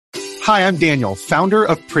Hi, I'm Daniel, founder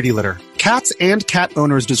of Pretty Litter. Cats and cat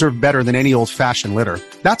owners deserve better than any old-fashioned litter.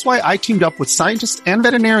 That's why I teamed up with scientists and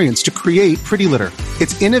veterinarians to create Pretty Litter.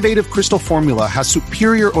 Its innovative crystal formula has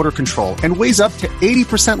superior odor control and weighs up to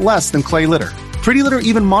 80% less than clay litter. Pretty Litter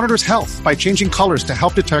even monitors health by changing colors to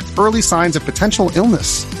help detect early signs of potential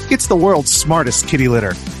illness. It's the world's smartest kitty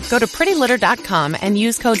litter. Go to prettylitter.com and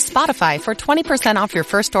use code SPOTIFY for 20% off your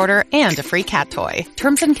first order and a free cat toy.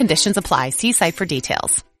 Terms and conditions apply. See site for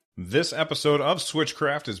details. This episode of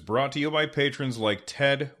Switchcraft is brought to you by patrons like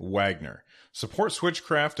Ted Wagner. Support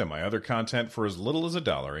Switchcraft and my other content for as little as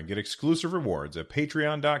 $1 and get exclusive rewards at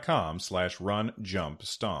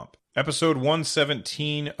patreon.com/runjumpstomp. Episode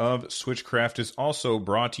 117 of Switchcraft is also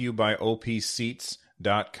brought to you by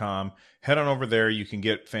opseats.com. Head on over there. You can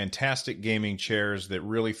get fantastic gaming chairs that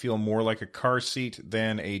really feel more like a car seat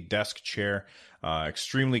than a desk chair.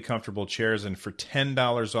 Extremely comfortable chairs, and for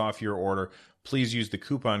 $10 off your order, please use the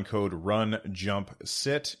coupon code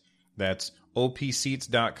RUNJUMPSIT. That's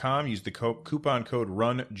opseats.com. Use the coupon code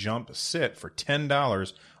RUNJUMPSIT for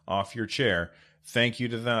 $10 off your chair. Thank you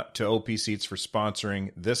to OP Seats for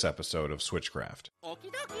sponsoring this episode of Switchcraft.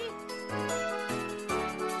 Okie dokie.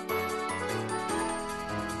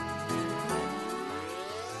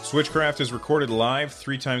 Switchcraft is recorded live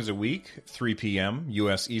 3 times a week, 3 p.m.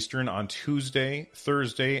 U.S. Eastern on Tuesday,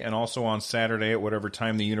 Thursday, and also on Saturday at whatever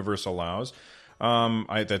time the universe allows.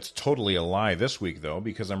 That's totally a lie this week, though,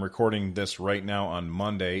 because I'm recording this right now on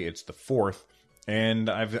Monday. It's the 4th, and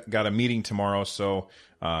I've got a meeting tomorrow, so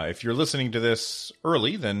if you're listening to this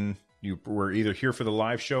early, then you were either here for the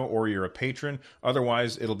live show or you're a patron.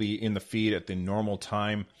 Otherwise, it'll be in the feed at the normal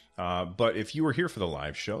time. But if you were here for the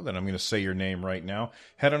live show, then I'm going to say your name right now.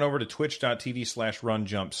 Head on over to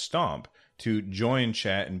twitch.tv/runjumpstomp to join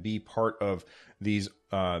chat and be part of this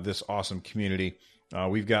awesome community.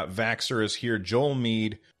 We've got Vaxer is here, Joel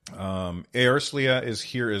Mead, Aerslia is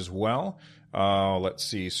here as well. Let's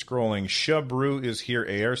see, scrolling, Shabru is here,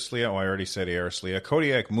 Aerslia, I already said Aerslia.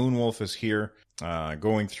 Kodiak Moonwolf is here.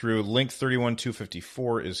 Going through,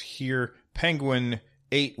 Link31254 is here. Penguin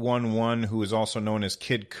 811, who is also known as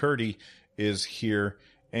Kid Curdy, is here.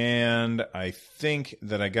 And I think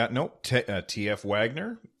that I got, TF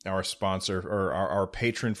Wagner, our sponsor, or our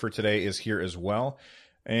patron for today, is here as well.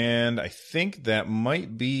 And I think that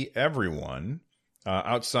might be everyone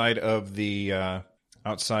outside of the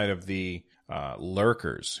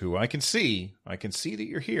lurkers, who I can see that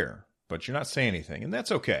you're here, but you're not saying anything, and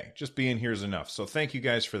that's okay. Just being here is enough. So thank you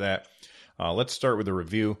guys for that. Let's start with a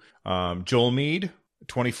review. Joel Mead,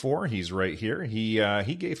 24, he's right here. He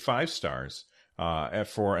gave 5 stars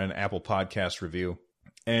for an Apple Podcast review,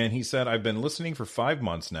 and he said, "I've been listening for 5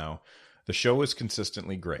 months now. The show is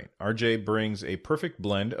consistently great. RJ brings a perfect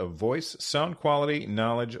blend of voice, sound quality,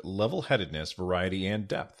 knowledge, level-headedness, variety, and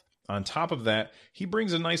depth. On top of that, he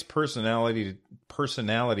brings a nice personality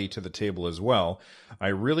to the table as well. I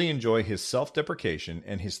really enjoy his self-deprecation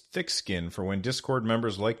and his thick skin for when Discord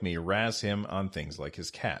members like me razz him on things like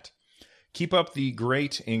his cat. Keep up the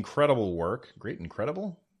great, incredible work." Great,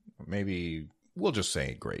 incredible? Maybe we'll just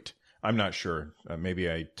say great. I'm not sure. Maybe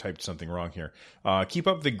I typed something wrong here. "Keep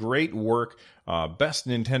up the great work. Best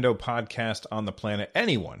Nintendo podcast on the planet.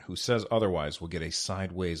 Anyone who says otherwise will get a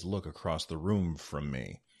sideways look across the room from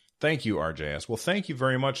me." Thank you, RJS. Well, thank you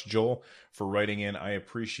very much, Joel, for writing in. I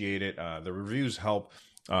appreciate it. The reviews help.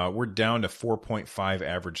 We're down to 4.5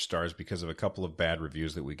 average stars because of a couple of bad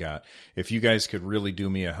reviews that we got. If you guys could really do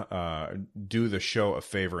the show a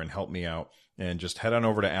favor and help me out, and just head on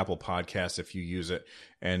over to Apple Podcasts if you use it,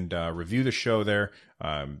 and review the show there.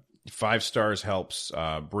 5 stars helps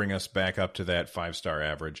bring us back up to that 5-star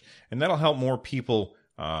average, and that'll help more people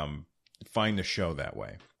find the show that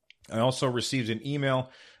way. I also received an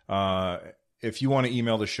email. If you want to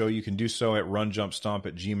email the show, you can do so at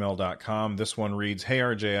runjumpstomp@gmail.com. This one reads, "Hey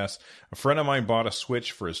RJS, a friend of mine bought a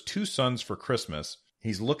Switch for his 2 sons for Christmas.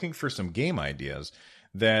 He's looking for some game ideas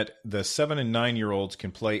that the 7 and 9-year-olds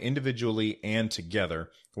can play individually and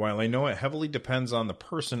together. While I know it heavily depends on the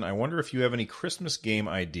person, I wonder if you have any Christmas game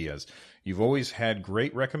ideas. You've always had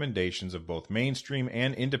great recommendations of both mainstream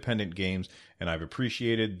and independent games, and I've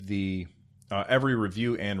appreciated every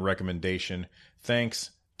review and recommendation. Thanks,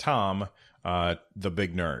 Tom, the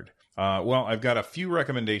big nerd." Well, I've got a few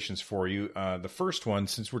recommendations for you. The first one,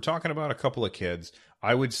 since we're talking about a couple of kids,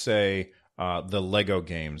 I would say the Lego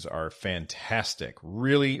games are fantastic.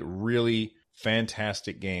 Really, really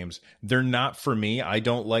fantastic games. They're not for me. I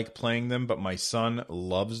don't like playing them, but my son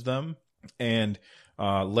loves them. And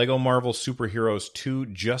Lego Marvel Superheroes 2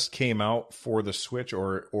 just came out for the Switch,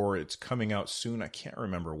 or it's coming out soon. I can't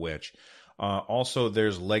remember which. Also,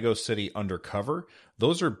 there's Lego City Undercover.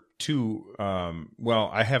 Those are two.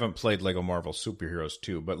 I haven't played Lego Marvel Superheroes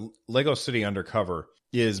 2, but Lego City Undercover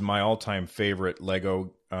is my all-time favorite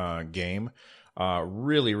Lego game.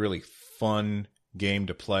 Really, really fun game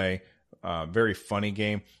to play. Very funny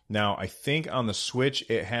game. Now, I think on the Switch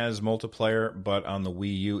it has multiplayer, but on the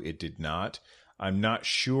Wii U it did not. I'm not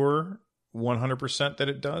sure 100% that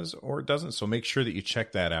it does or it doesn't, so make sure that you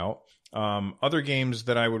check that out. Other games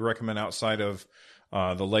that I would recommend outside of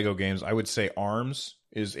the Lego games, I would say ARMS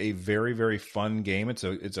is a very, very fun game. It's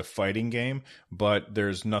a fighting game, but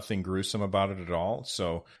there's nothing gruesome about it at all.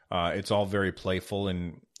 So it's all very playful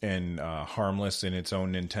and harmless in its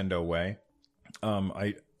own Nintendo way.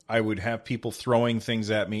 I would have people throwing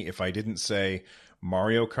things at me if I didn't say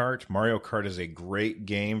Mario Kart. Mario Kart is a great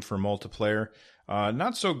game for multiplayer.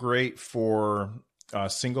 Not so great for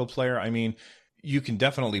single player. I mean, you can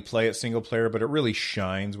definitely play it single player, but it really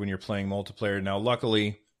shines when you're playing multiplayer. Now,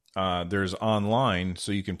 luckily, there's online,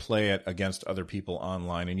 so you can play it against other people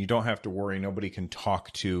online, and you don't have to worry. Nobody can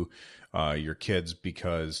talk to your kids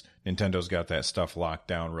because Nintendo's got that stuff locked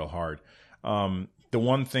down real hard. The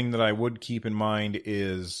one thing that I would keep in mind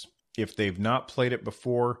is if they've not played it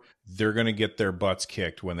before, they're going to get their butts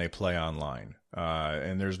kicked when they play online.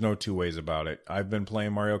 And there's no two ways about it. I've been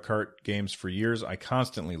playing Mario Kart games for years. I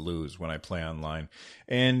constantly lose when I play online.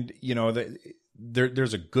 And, you know,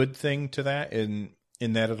 there's a good thing to that in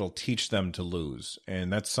that it'll teach them to lose.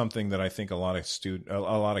 And that's something that I think a lot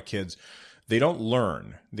of kids, they don't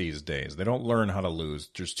learn these days. They don't learn how to lose.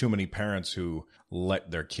 There's too many parents who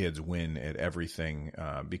let their kids win at everything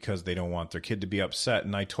because they don't want their kid to be upset.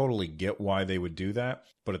 And I totally get why they would do that.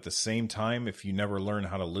 But at the same time, if you never learn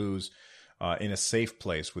how to lose in a safe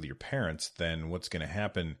place with your parents, then what's going to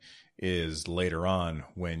happen is later on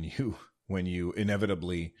when you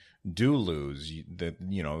inevitably do lose,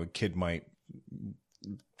 the kid might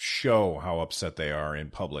show how upset they are in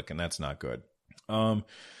public, and that's not good.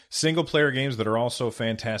 Single player games that are also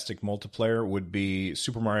fantastic multiplayer would be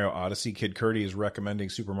Super Mario Odyssey. Kid Curdy is recommending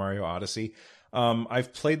Super Mario Odyssey.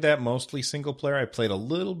 I've played that mostly single player. I played a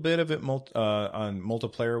little bit of it on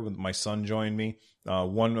multiplayer with my son joined me.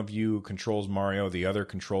 One of you controls Mario, the other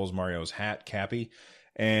controls Mario's hat, Cappy,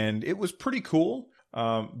 and it was pretty cool.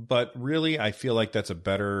 But really, I feel like that's a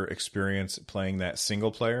better experience playing that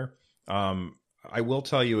single player. I will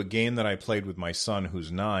tell you a game that I played with my son,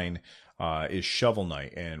 who's 9, is Shovel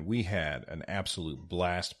Knight, and we had an absolute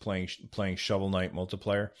blast playing Shovel Knight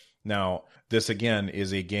multiplayer. Now, this again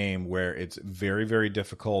is a game where it's very, very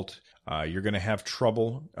difficult. You're going to have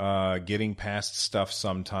trouble getting past stuff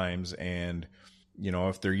sometimes, and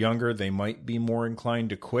if they're younger, they might be more inclined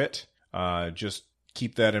to quit. Just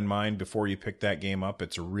keep that in mind before you pick that game up.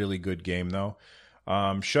 It's a really good game, though.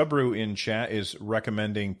 Shubru in chat is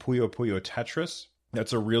recommending Puyo Puyo Tetris.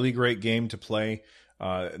 That's a really great game to play.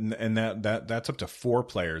 And that's up to 4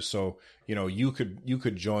 players. So, you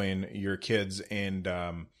could join your kids. And,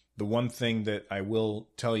 the one thing that I will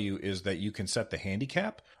tell you is that you can set the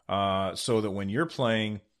handicap, so that when you're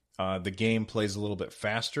playing, the game plays a little bit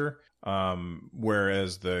faster.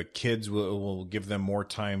 Whereas the kids will give them more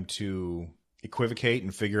time to equivocate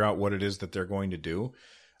and figure out what it is that they're going to do.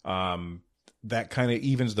 That kind of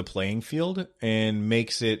evens the playing field and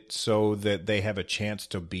makes it so that they have a chance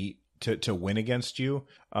to win against you.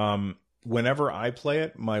 Whenever I play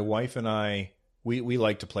it, my wife and I, we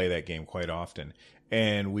like to play that game quite often.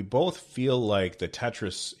 And we both feel like the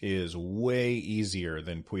Tetris is way easier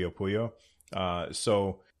than Puyo Puyo.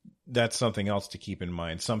 So that's something else to keep in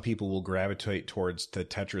mind. Some people will gravitate towards the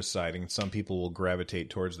Tetris side, and some people will gravitate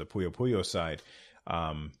towards the Puyo Puyo side.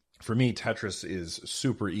 For me, Tetris is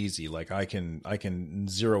super easy. Like I can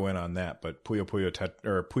zero in on that, but Puyo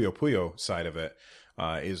Puyo side of it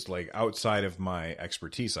is like outside of my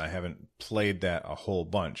expertise. I haven't played that a whole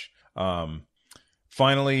bunch.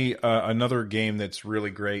 Finally, another game that's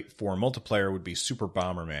really great for multiplayer would be Super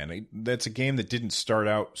Bomberman. That's a game that didn't start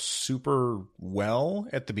out super well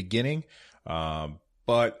at the beginning,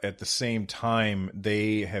 but at the same time,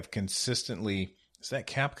 they have consistently... Is that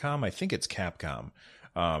Capcom? I think it's Capcom.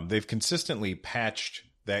 They've consistently patched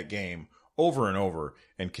that game over and over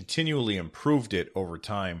and continually improved it over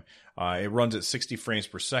time. It runs at 60 frames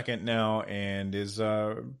per second now and is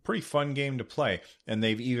a pretty fun game to play. And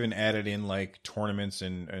they've even added in like tournaments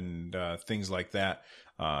and things like that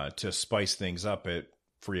to spice things up at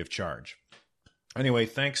free of charge. Anyway,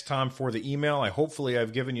 thanks, Tom, for the email. Hopefully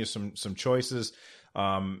I've given you some choices.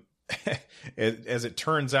 As it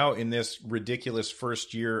turns out, in this ridiculous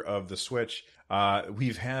first year of the Switch,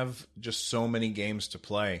 we have just so many games to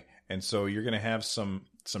play. And so you're going to have some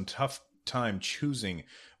tough time choosing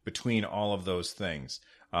between all of those things.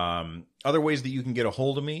 Other ways that you can get a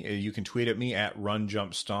hold of me, you can tweet at me at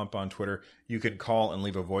RunJumpStomp on Twitter. You can call and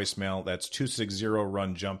leave a voicemail. That's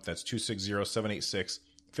 260-RUN-JUMP. That's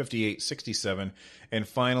 260-786-5867. And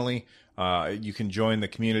finally, you can join the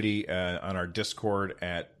community on our Discord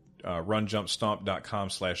at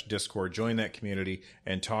runjumpstomp.com/Discord. Join that community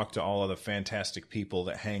and talk to all of the fantastic people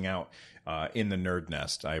that hang out in the Nerd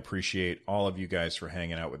Nest. I appreciate all of you guys for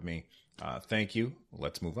hanging out with me. Thank you.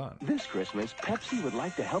 Let's move on. This Christmas, Pepsi would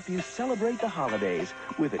like to help you celebrate the holidays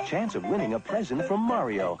with a chance of winning a present from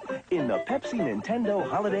Mario in the Pepsi Nintendo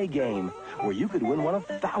Holiday Game, where you could win one of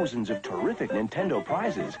thousands of terrific Nintendo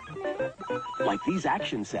prizes, like these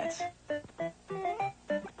action sets,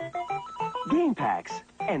 game packs,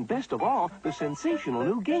 and best of all, the sensational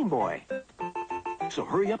new Game Boy. So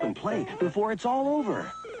hurry up and play before it's all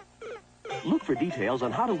over. Look for details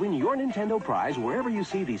on how to win your Nintendo prize wherever you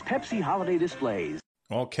see these Pepsi holiday displays.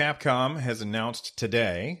 Well, Capcom has announced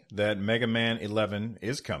today that Mega Man 11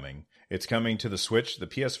 is coming. It's coming to the Switch, the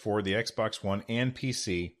PS4, the Xbox One, and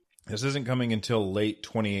PC. This isn't coming until late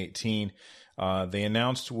 2018. They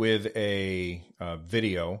announced with a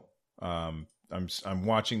video. I'm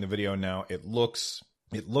watching the video now. It looks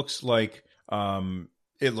like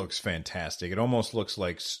it looks fantastic. It almost looks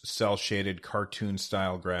like cel-shaded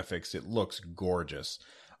cartoon-style graphics. It looks gorgeous.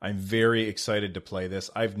 I'm very excited to play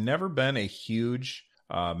this. I've never been a huge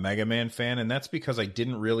Mega Man fan, and that's because I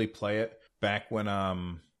didn't really play it back when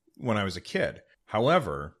I was a kid.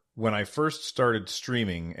 However, when I first started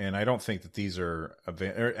streaming, and I don't think that these are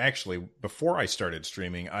actually before I started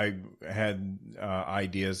streaming, I had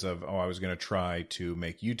ideas of I was going to try to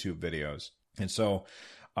make YouTube videos, and so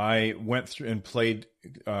I went through and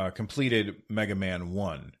completed Mega Man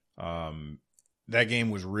 1. That game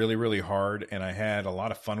was really, really hard, and I had a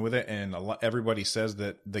lot of fun with it, and everybody says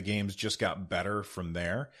that the games just got better from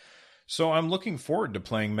there. So I'm looking forward to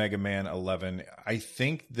playing Mega Man 11. I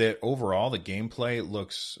think that overall the gameplay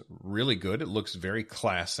looks really good. It looks very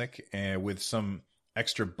classic, and with some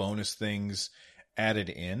extra bonus things added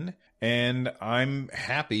in. And I'm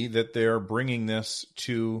happy that they're bringing this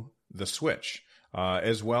to the Switch,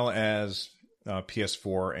 as well as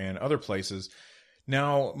PS4 and other places.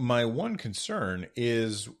 Now, my one concern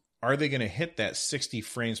is, are they going to hit that 60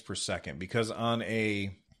 frames per second? Because on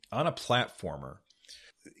a platformer,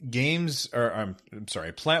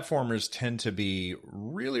 platformers tend to be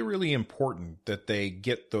really, really important that they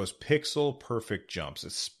get those pixel perfect jumps,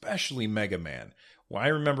 especially Mega Man. Well, I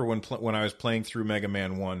remember when I was playing through Mega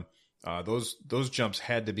Man 1, those jumps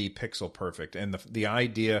had to be pixel perfect, and the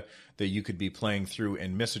idea that you could be playing through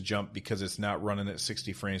and miss a jump because it's not running at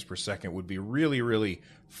 60 frames per second would be really, really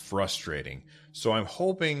frustrating. So I'm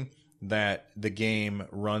hoping that the game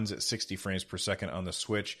runs at 60 frames per second on the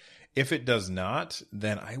Switch. If it does not,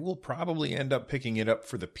 then I will probably end up picking it up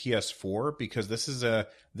for the PS4, because this is the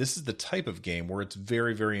type of game where it's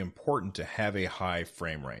very, very important to have a high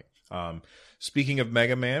frame rate. Speaking of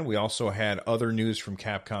Mega Man, we also had other news from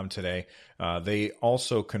Capcom today. They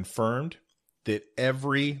also confirmed that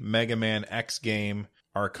every Mega Man X game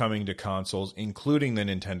are coming to consoles, including the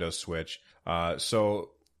Nintendo Switch.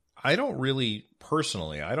 So I don't really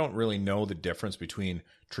know the difference between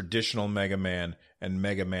traditional Mega Man and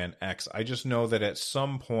Mega Man X. I just know that at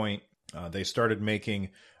some point they started making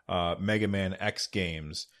Mega Man X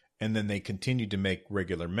games, and then they continued to make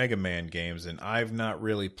regular Mega Man games, and I've not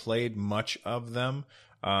really played much of them.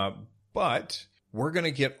 But we're going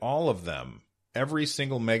to get all of them. Every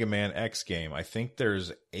single Mega Man X game. I think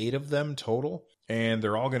there's 8 of them total, and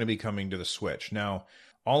they're all going to be coming to the Switch. Now,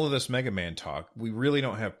 all of this Mega Man talk, we really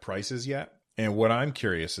don't have prices yet. And what I'm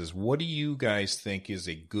curious is, what do you guys think is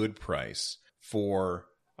a good price for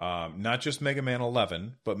not just Mega Man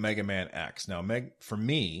 11, but Mega Man X? Now, for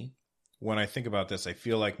me, when I think about this, I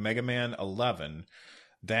feel like Mega Man 11,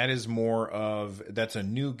 that's a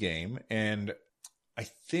new game. And I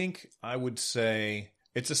think I would say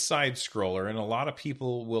it's a side scroller. And a lot of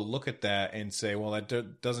people will look at that and say, well,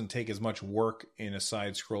 that doesn't take as much work in a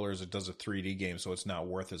side scroller as it does a 3D game, so it's not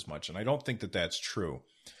worth as much. And I don't think that that's true.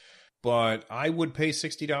 But I would pay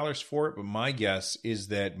 $60 for it, but my guess is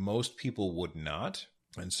that most people would not.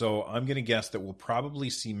 And so I'm going to guess that we'll probably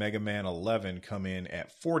see Mega Man 11 come in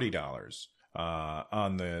at $40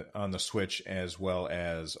 on the Switch, as well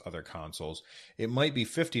as other consoles. It might be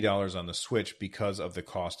 $50 on the Switch because of the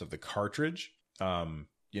cost of the cartridge.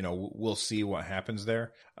 We'll see what happens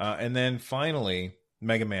there. And then finally,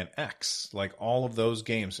 Mega Man X, like all of those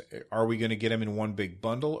games, are we going to get them in one big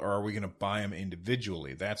bundle, or are we going to buy them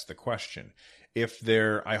individually? That's the question.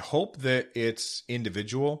 I hope that it's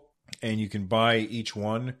individual, and you can buy each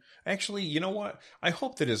one. Actually, you know what? I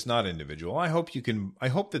hope that it's not individual. I hope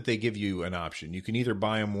that they give you an option. You can either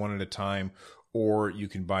buy them one at a time, or you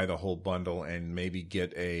can buy the whole bundle and maybe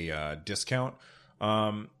get a discount.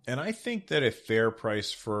 And I think that a fair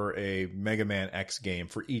price for a Mega Man X game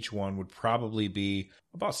for each one would probably be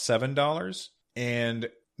about $7. And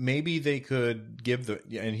maybe they could give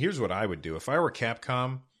and here's what I would do. If I were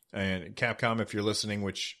Capcom, and Capcom, if you're listening,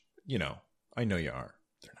 which, I know you are.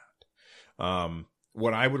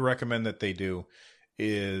 What I would recommend that they do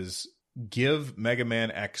is give Mega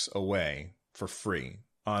Man X away for free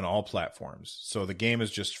on all platforms. So the game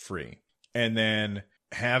is just free. And then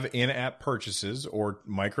have in-app purchases or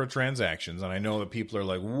microtransactions. And I know that people are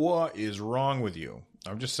like, what is wrong with you?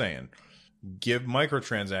 I'm just saying, give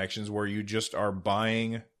microtransactions where you just are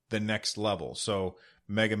buying the next level. So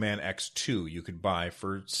Mega Man X2 you could buy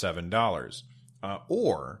for $7.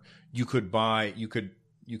 Or you could buy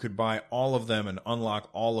all of them and unlock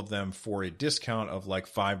all of them for a discount of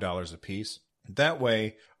like $5 a piece. That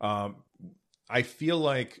way, I feel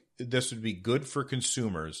like this would be good for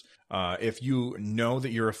consumers. If you know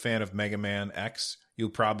that you're a fan of Mega Man X, you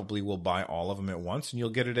probably will buy all of them at once and you'll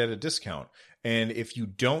get it at a discount. And if you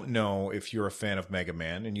don't know if you're a fan of Mega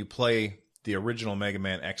Man and you play the original Mega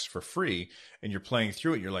Man X for free and you're playing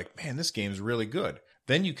through it, you're like, man, this game's really good.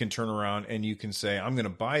 Then you can turn around and you can say, I'm going to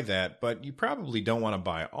buy that, but you probably don't want to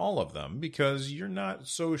buy all of them because you're not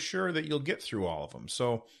so sure that you'll get through all of them.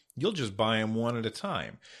 So you'll just buy them one at a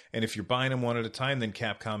time. And if you're buying them one at a time, then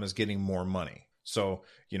Capcom is getting more money. So,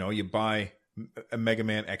 you buy a Mega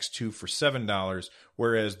Man X2 for $7,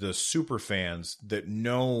 whereas the super fans that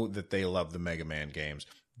know that they love the Mega Man games,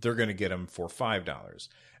 they're going to get them for $5.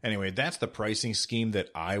 Anyway, that's the pricing scheme that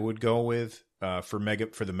I would go with for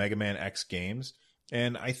the Mega Man X games.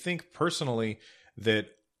 And I think personally that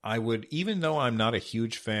I would, even though I'm not a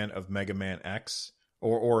huge fan of Mega Man X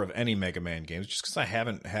or of any Mega Man games, just because I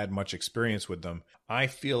haven't had much experience with them, I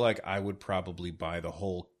feel like I would probably buy the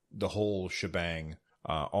whole shebang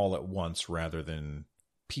all at once rather than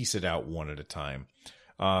piece it out one at a time.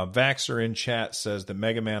 Vaxer in chat says that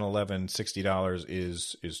Mega Man 11 $60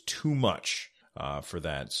 is too much for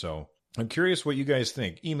that. So I'm curious what you guys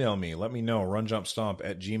think. Email me. Let me know.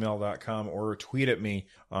 runjumpstomp@gmail.com or tweet at me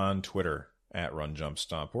on Twitter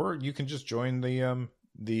 @runjumpstomp. Or you can just join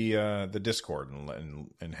the Discord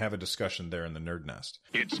and have a discussion there in the Nerd Nest.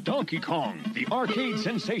 It's Donkey Kong, the arcade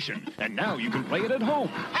sensation, and now you can play it at home.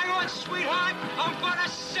 Hang on, sweetheart. I'm gonna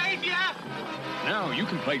save you. Now you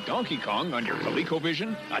can play Donkey Kong on your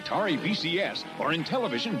ColecoVision, Atari VCS, or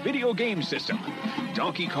Intellivision video game system.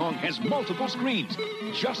 Donkey Kong has multiple screens,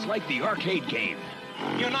 just like the arcade game.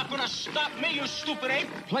 You're not gonna stop me, you stupid ape.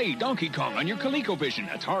 Play Donkey Kong on your ColecoVision,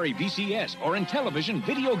 Atari VCS, or Intellivision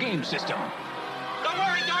video game system. Don't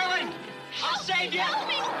worry, darling. I'll save you.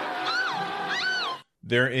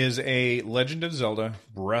 There is a Legend of Zelda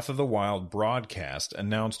Breath of the Wild broadcast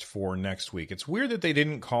announced for next week. It's weird that they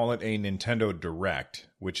didn't call it a Nintendo Direct,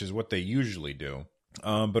 which is what they usually do.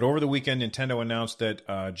 But over the weekend, Nintendo announced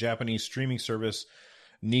that Japanese streaming service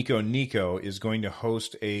Nico Nico is going to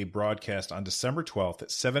host a broadcast on December 12th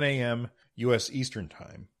at 7 a.m. U.S. Eastern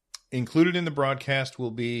Time. Included in the broadcast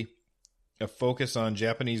will be a focus on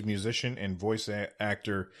Japanese musician and voice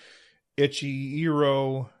actor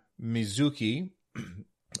Ichihiro Mizuki.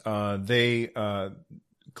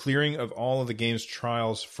 Clearing of all of the game's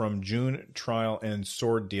trials from June Trial and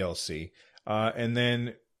Sword DLC. And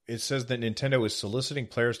then it says that Nintendo is soliciting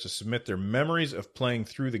players to submit their memories of playing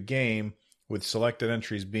through the game, with selected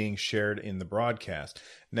entries being shared in the broadcast.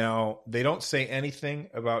 Now, they don't say anything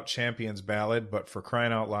about Champion's Ballad, but for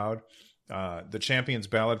crying out loud, the Champion's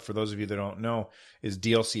Ballad, for those of you that don't know, is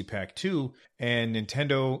DLC Pack 2, and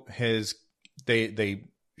Nintendo has, they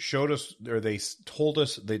showed us, or they told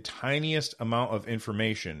us the tiniest amount of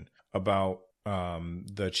information about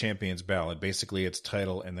the Champion's Ballad, basically its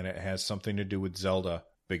title, and then it has something to do with Zelda.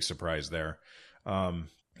 Big surprise there.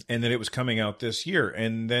 And that it was coming out this year.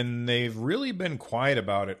 And then they've really been quiet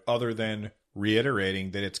about it, other than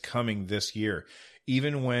reiterating that it's coming this year.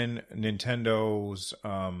 Even when Nintendo's,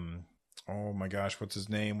 oh my gosh, what's his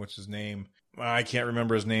name? I can't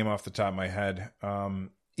remember his name off the top of my head.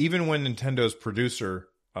 Even when Nintendo's producer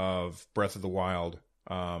of Breath of the Wild,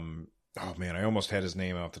 oh man, I almost had his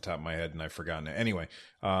name off the top of my head and I've forgotten it. Anyway,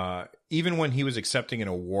 even when he was accepting an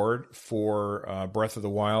award for Breath of the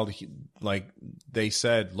Wild, they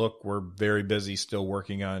said, look, we're very busy still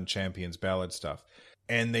working on Champion's Ballad stuff.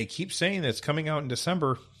 And they keep saying that it's coming out in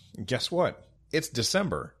December. Guess what? It's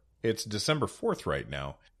December. It's December 4th right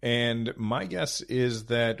now. And my guess is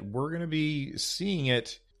that we're going to be seeing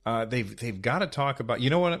it. They've got to talk about, you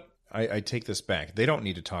know what? I take this back. They don't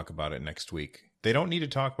need to talk about it next week. They don't need to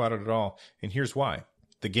talk about it at all. And here's why.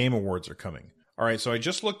 The Game Awards are coming. All right, so I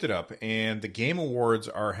just looked it up, and the Game Awards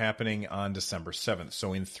are happening on December 7th,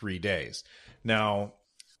 so in 3 days. Now,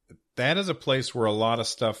 that is a place where a lot of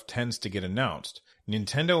stuff tends to get announced.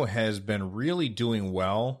 Nintendo has been really doing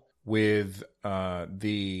well with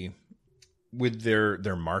their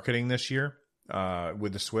marketing this year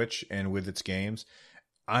with the Switch and with its games.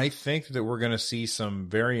 I think that we're going to see some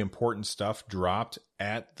very important stuff dropped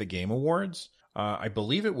at the Game Awards. I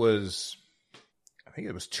believe it was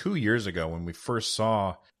 2 years ago when we first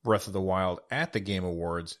saw Breath of the Wild at the Game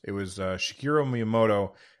Awards. It was Shigeru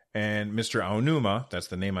Miyamoto and Mr. Aonuma, that's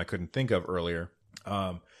the name I couldn't think of earlier.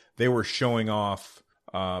 They were showing off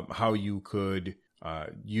how you could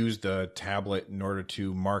use the tablet in order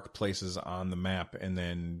to mark places on the map and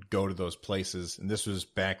then go to those places. And this was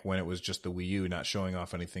back when it was just the Wii U, not showing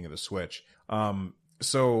off anything of the Switch.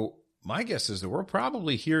 So my guess is that we'll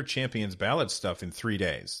probably hear Champions Ballad stuff in 3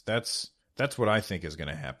 days. That's what I think is going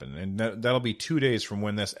to happen. And that'll be 2 days from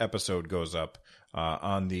when this episode goes up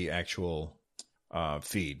on the actual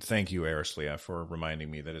feed. Thank you, Arislia, for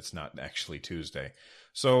reminding me that it's not actually Tuesday.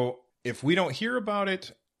 So if we don't hear about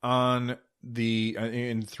it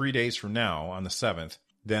in 3 days from now, on the 7th,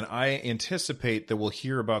 then I anticipate that we'll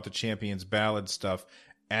hear about the Champions Ballad stuff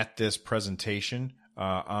at this presentation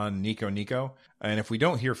on Nico Nico. And if we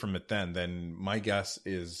don't hear from it then my guess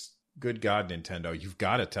is, good God, Nintendo, you've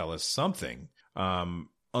got to tell us something.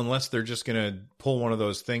 Unless they're just going to pull one of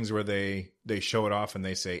those things where they show it off and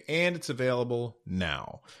they say, and it's available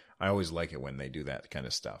now. I always like it when they do that kind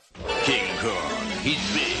of stuff. King Kong,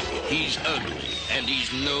 he's big, he's ugly, and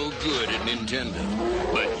he's no good at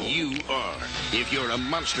Nintendo. But you are. If you're a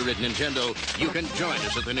monster at Nintendo, you can join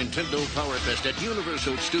us at the Nintendo Power Fest at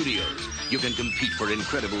Universal Studios. You can compete for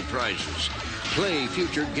incredible prizes, play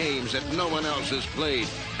future games that no one else has played,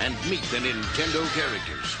 and meet the Nintendo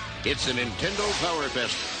characters. It's the Nintendo Power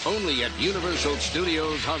Fest, only at Universal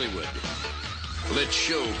Studios Hollywood. Let's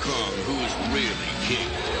show Kong who's really king.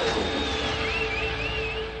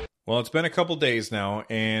 Well, it's been a couple days now,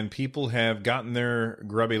 and people have gotten their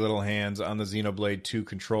grubby little hands on the Xenoblade 2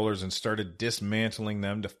 controllers and started dismantling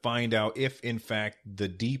them to find out if, in fact, the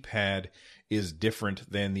D-pad is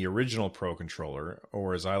different than the original Pro controller,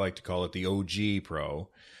 or as I like to call it, the OG Pro.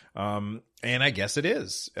 And I guess it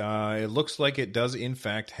is. It looks like it does, in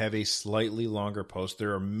fact, have a slightly longer post.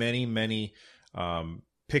 There are many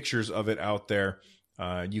pictures of it out there.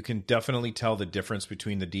 You can definitely tell the difference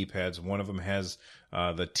between the D-pads. One of them has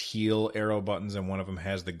the teal arrow buttons, and one of them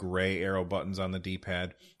has the gray arrow buttons on the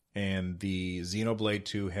D-pad. And the Xenoblade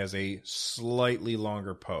 2 has a slightly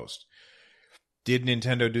longer post. Did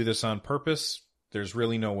Nintendo do this on purpose? There's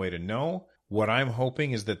really no way to know. What I'm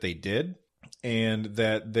hoping is that they did, and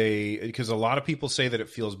that because a lot of people say that it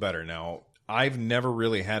feels better. Now, I've never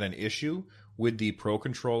really had an issue with the Pro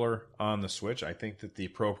Controller on the Switch. I think that the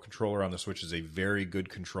Pro Controller on the Switch is a very good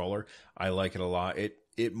controller. I like it a lot.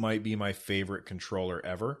 It might be my favorite controller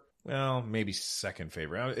ever. Well, maybe second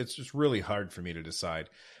favorite. It's just really hard for me to decide.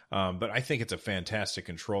 But I think it's a fantastic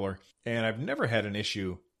controller, and I've never had an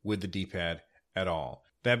issue with the D-pad at all.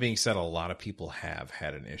 That being said, a lot of people have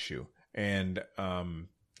had an issue. And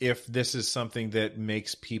if this is something that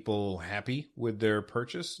makes people happy with their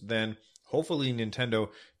purchase, then hopefully Nintendo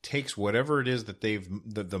takes whatever it is that they've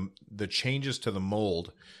the changes to the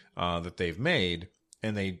mold that they've made,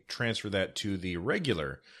 and they transfer that to the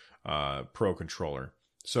regular Pro controller.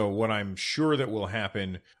 So what I'm sure that will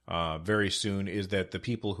happen very soon is that the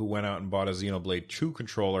people who went out and bought a Xenoblade 2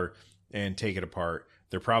 controller and take it apart,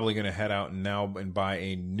 they're probably going to head out and buy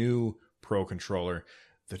a new Pro controller.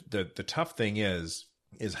 The tough thing is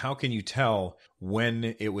how can you tell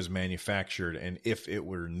when it was manufactured and if it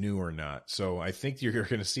were new or not? So I think you're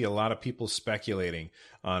going to see a lot of people speculating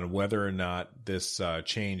on whether or not this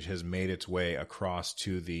change has made its way across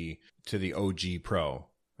to the OG Pro.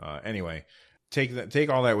 Anyway, take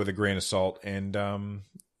all that with a grain of salt. And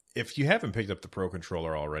if you haven't picked up the Pro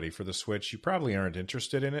controller already for the Switch, you probably aren't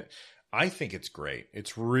interested in it. I think it's great.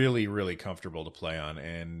 It's really, really comfortable to play on,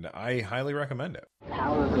 and I highly recommend it.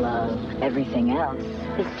 Power Glove. Everything else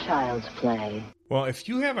is child's play. Well, if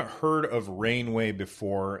you haven't heard of Rainway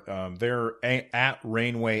before, they're at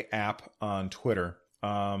Rainway app on Twitter.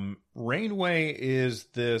 Rainway is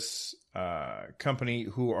this company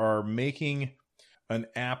who are making an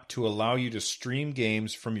app to allow you to stream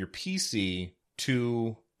games from your PC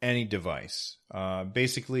to any device.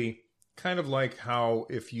 Basically, kind of like how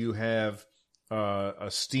if you have a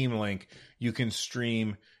Steam Link, you can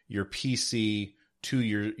stream your PC to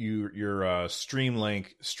your Steam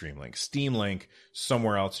Link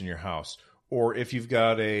somewhere else in your house. Or if you've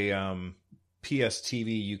got a PS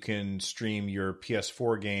TV, you can stream your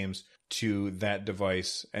PS4 games to that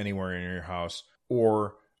device anywhere in your house.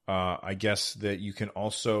 Or I guess that you can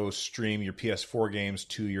also stream your PS4 games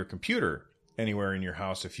to your computer anywhere in your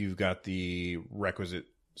house if you've got the requisite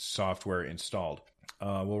software installed.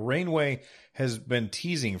 Well, Rainway has been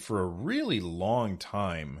teasing for a really long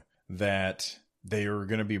time that they are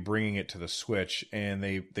going to be bringing it to the Switch, and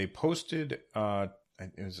they posted, was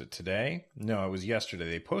it today? No, it was yesterday.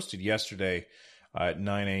 They posted yesterday at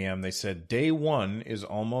 9 a.m. They said day one is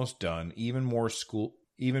almost done. Even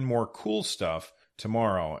more cool stuff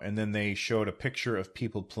tomorrow. And then they showed a picture of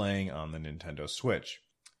people playing on the Nintendo Switch.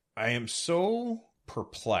 I am so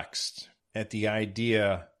perplexed at the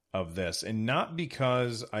idea of this, and not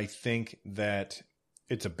because I think that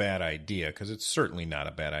it's a bad idea, because it's certainly not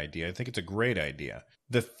a bad idea. I think it's a great idea.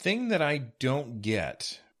 The thing that I don't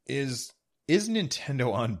get is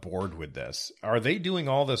Nintendo on board with this? Are they doing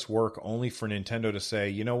all this work only for Nintendo to say,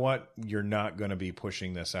 you know what, you're not going to be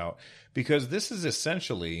pushing this out? Because this is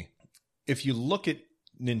essentially, if you look at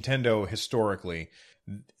Nintendo historically,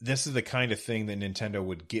 this is the kind of thing that Nintendo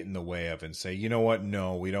would get in the way of and say, you know what,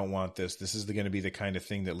 no, we don't want this. This is going to be the kind of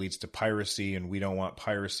thing that leads to piracy, and we don't want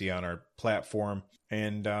piracy on our platform.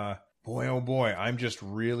 And boy, oh boy, I'm just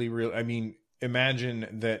really, I mean, imagine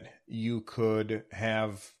that you could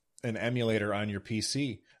have an emulator on your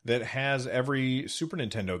PC that has every Super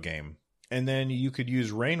Nintendo game, and then you could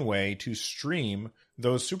use Rainway to stream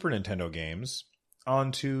those Super Nintendo games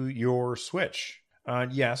onto your Switch.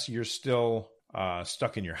 Yes, you're still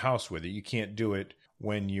stuck in your house with it. You can't do it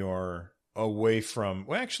when you're away from,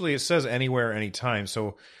 well, actually it says anywhere, anytime.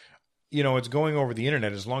 So, you know, it's going over the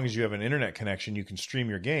internet. As long as you have an internet connection, you can stream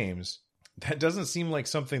your games. That doesn't seem like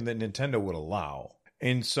something that Nintendo would allow.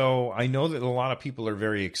 And so I know that a lot of people are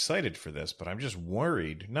very excited for this, but I'm just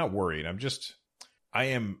worried, not worried. I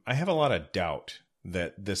have a lot of doubt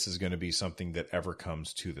that this is going to be something that ever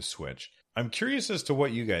comes to the Switch. I'm curious as to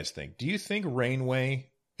what you guys think. Do you think Rainway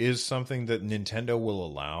is something that Nintendo will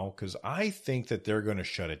allow? Because I think that they're going to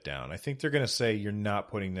shut it down. I think they're going to say, you're not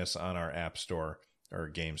putting this on our App Store or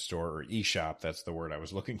Game Store or eShop. That's the word I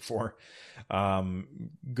was looking for.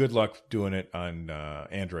 Good luck doing it on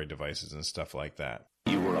Android devices and stuff like that.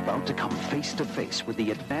 You are about to come face to face with the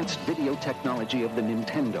advanced video technology of the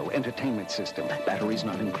Nintendo Entertainment System. Batteries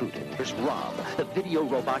not included. There's Rob, the video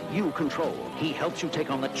robot you control. He helps you take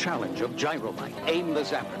on the challenge of Gyromite. Aim the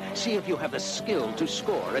zapper. See if you have the skill to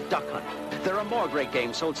score at Duck Hunt. There are more great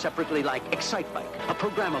games sold separately, like Excite Bike, a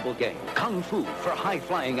programmable game, Kung Fu for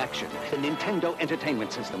high-flying action. The Nintendo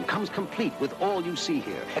Entertainment System comes complete with all you see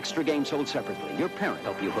here. Extra games sold separately. Your parent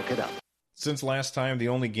help you hook it up. Since last time, the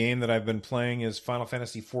only game that I've been playing is Final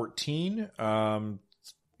Fantasy XIV.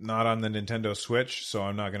 Not on the Nintendo Switch, so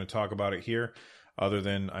I'm not going to talk about it here, other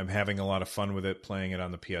than I'm having a lot of fun with it, playing it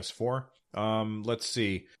on the PS4. Let's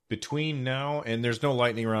see. Between now, and there's no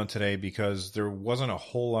lightning round today because there wasn't a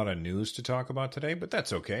whole lot of news to talk about today, but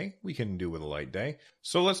that's okay. We can do with a light day.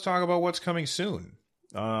 So let's talk about what's coming soon.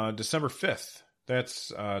 December 5th.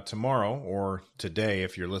 That's tomorrow, or today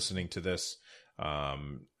if you're listening to this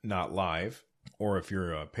not live, or if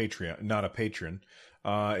you're not a patron.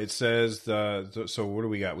 It says so what do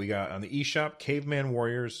we got? We got on the eShop Caveman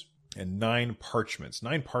Warriors and 9 Parchments.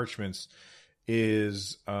 9 Parchments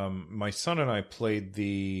is my son and I played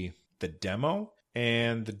the demo,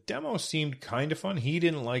 and the demo seemed kind of fun. He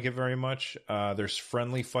didn't like it very much. There's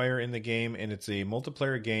friendly fire in the game, and it's a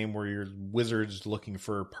multiplayer game where you're wizards looking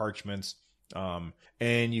for parchments.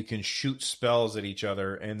 And you can shoot spells at each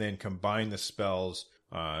other and then combine the spells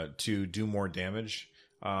to do more damage.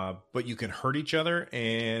 But you can hurt each other,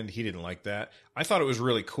 and he didn't like that. I thought it was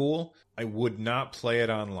really cool. I would not play it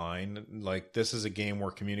online. Like, this is a game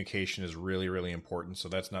where communication is really, really important, so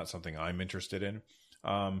that's not something I'm interested in.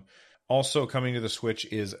 Also coming to the Switch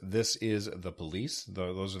is This Is the Police.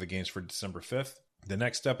 Those are the games for December 5th. The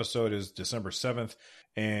next episode is December 7th,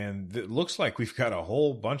 and it looks like we've got a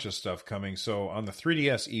whole bunch of stuff coming. So on the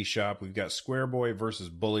 3DS eShop, we've got Square Boy vs.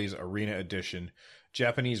 Bullies Arena Edition,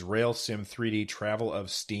 Japanese Rail Sim 3D Travel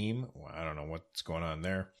of Steam. Well, I don't know what's going on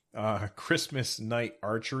there. Christmas Night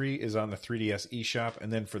Archery is on the 3DS eShop,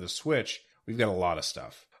 and then for the Switch, we've got a lot of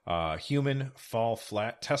stuff. Human Fall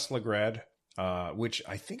Flat, Teslagrad, which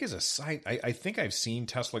I think is a side. I think I've seen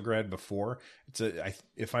Teslagrad before.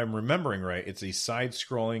 If I'm remembering right, it's a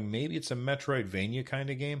side-scrolling, maybe it's a Metroidvania kind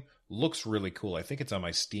of game. Looks really cool. I think it's on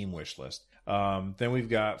my Steam wish list. Then we've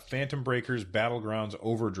got Phantom Breakers, Battlegrounds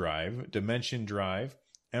Overdrive, Dimension Drive,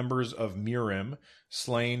 Embers of Mirim,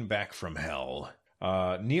 Slain Back from Hell,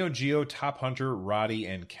 Neo Geo, Top Hunter, Roddy,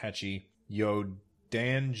 and Ketchy.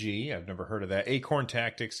 Yodanji, I've never heard of that. Acorn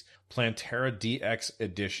Tactics, Plantera DX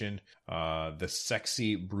Edition, the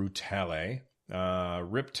Sexy Brutale.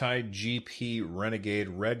 Riptide GP Renegade,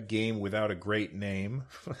 Red Game Without a Great Name.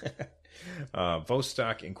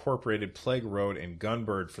 Vostok Incorporated, Plague Road, and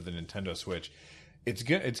Gunbird for the Nintendo Switch. It's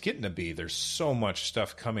getting to be. There's so much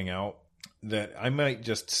stuff coming out that I might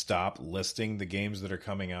just stop listing the games that are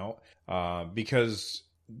coming out because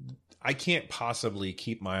I can't possibly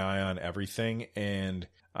keep my eye on everything. And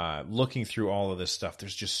looking through all of this stuff,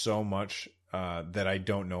 there's just so much that I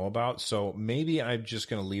don't know about. So maybe I'm just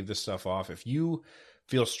going to leave this stuff off. If you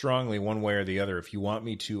feel strongly one way or the other, if you want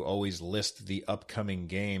me to always list the upcoming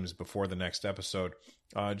games before the next episode,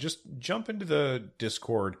 just jump into the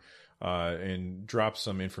Discord and drop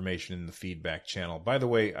some information in the feedback channel. By the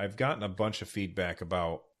way, I've gotten a bunch of feedback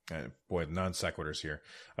about, non sequiturs here.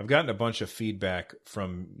 I've gotten a bunch of feedback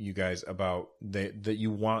from you guys about that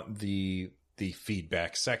you want the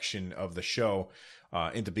feedback section of the show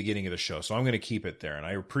in the beginning of the show. So I'm going to keep it there. And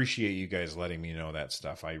I appreciate you guys letting me know that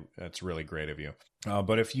stuff. That's really great of you.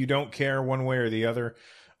 But if you don't care one way or the other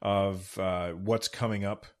of what's coming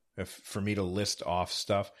up, for me to list off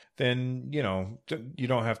stuff, then, you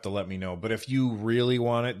don't have to let me know. But if you really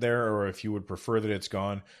want it there, or if you would prefer that it's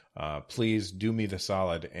gone, please do me the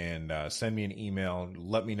solid and send me an email.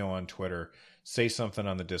 Let me know on Twitter. Say something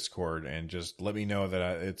on the Discord and just let me know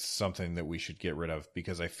that it's something that we should get rid of,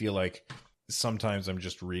 because I feel like sometimes I'm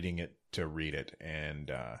just reading it to read it,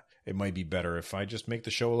 and it might be better if I just make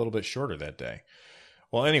the show a little bit shorter that day.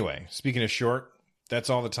 Well, anyway, speaking of short, that's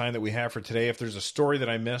all the time that we have for today. If there's a story that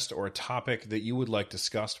I missed or a topic that you would like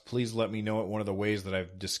discussed, please let me know at one of the ways that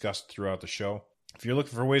I've discussed throughout the show. If you're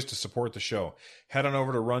looking for ways to support the show, head on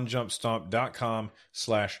over to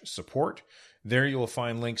runjumpstomp.com/support. There you will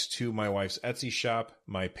find links to my wife's Etsy shop,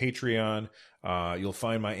 my Patreon. You'll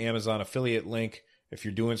find my Amazon affiliate link. If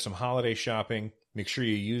you're doing some holiday shopping, make sure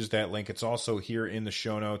you use that link. It's also here in the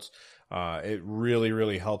show notes. It really,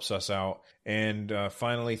 really helps us out. And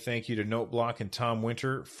finally, thank you to Noteblock and Tom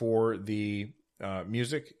Winter for the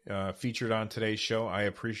music featured on today's show. I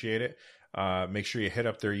appreciate it. Make sure you hit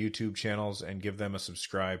up their YouTube channels and give them a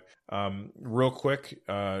subscribe. Real quick,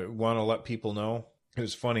 want to let people know, it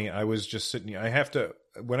was funny. I was just sitting,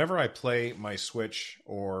 whenever I play my Switch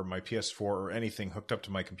or my PS4 or anything hooked up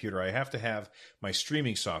to my computer, I have to have my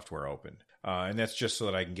streaming software open. And that's just so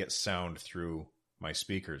that I can get sound through my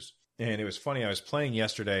speakers. And it was funny. I was playing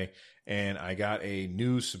yesterday and I got a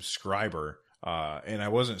new subscriber, and I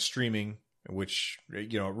wasn't streaming, which,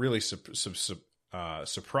 really surprised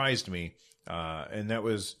me. And that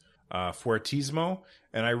was Fuertismo.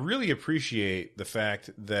 And I really appreciate the fact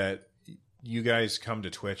that you guys come to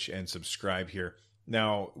Twitch and subscribe here.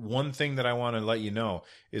 Now, one thing that I want to let you know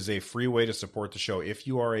is a free way to support the show. If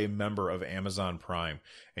you are a member of Amazon Prime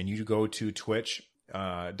and you go to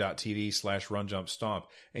twitch.tv/runjumpstomp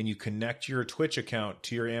and you connect your Twitch account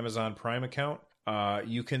to your Amazon Prime account,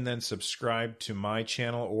 you can then subscribe to my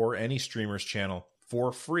channel or any streamer's channel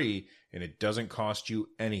for free, and it doesn't cost you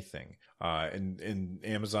anything. And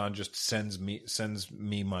Amazon just sends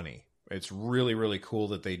me money. It's really, really cool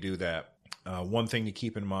that they do that. One thing to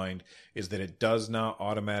keep in mind is that it does not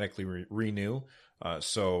automatically renew.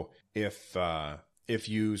 So if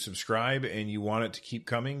you subscribe and you want it to keep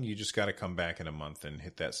coming, you just got to come back in a month and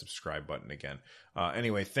hit that subscribe button again.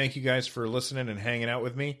 Anyway, thank you guys for listening and hanging out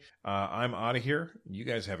with me. I'm out of here. You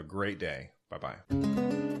guys have a great day. Bye-bye.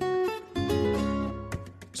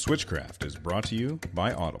 Switchcraft is brought to you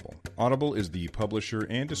by Audible. Audible is the publisher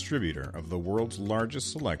and distributor of the world's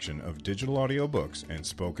largest selection of digital audiobooks and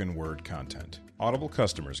spoken word content. Audible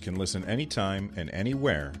customers can listen anytime and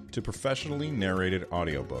anywhere to professionally narrated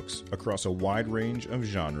audiobooks across a wide range of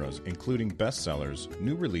genres, including bestsellers,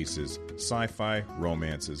 new releases, sci-fi,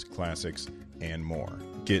 romances, classics, and more.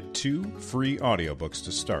 Get 2 free audiobooks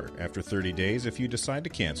to start. After 30 days, if you decide to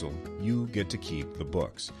cancel, you get to keep the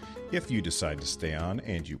books. If you decide to stay on,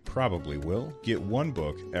 and you probably will, get 1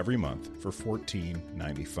 book every month for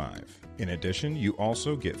 $14.95. In addition, you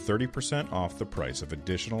also get 30% off the price of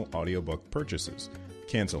additional audiobook purchases.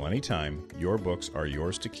 Cancel anytime. Your books are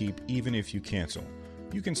yours to keep even if you cancel.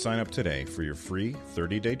 You can sign up today for your free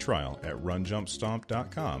 30-day trial at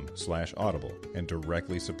runjumpstomp.com/audible and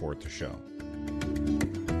directly support the show.